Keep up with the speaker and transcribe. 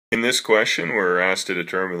In this question, we're asked to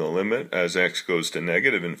determine the limit as x goes to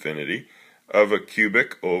negative infinity of a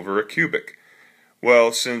cubic over a cubic.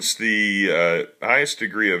 Well, since the highest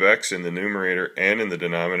degree of x in the numerator and in the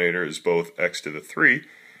denominator is both x to the 3,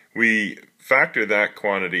 we factor that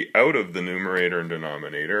quantity out of the numerator and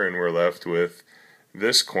denominator, and we're left with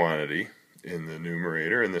this quantity in the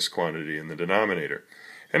numerator and this quantity in the denominator.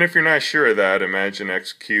 And if you're not sure of that, imagine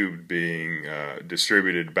x cubed being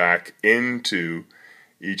distributed back into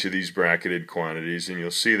each of these bracketed quantities, and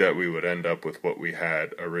you'll see that we would end up with what we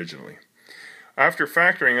had originally. After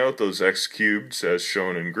factoring out those x cubeds as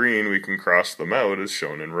shown in green, we can cross them out as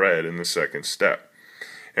shown in red in the second step.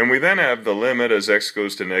 And we then have the limit as x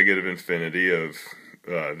goes to negative infinity of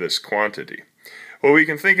this quantity. Well, we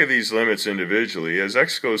can think of these limits individually. As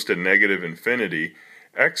x goes to negative infinity,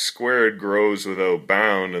 x squared grows without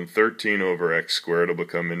bound, and 13 over x squared will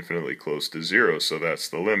become infinitely close to 0, so that's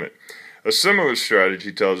the limit. A similar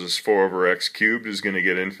strategy tells us 4 over x cubed is going to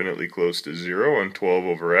get infinitely close to 0, and 12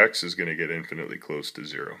 over x is going to get infinitely close to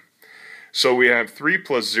 0. So we have 3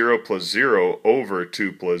 plus 0 over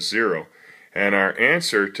 2 plus 0. And our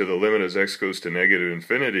answer to the limit as x goes to negative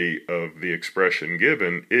infinity of the expression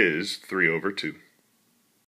given is 3 over 2.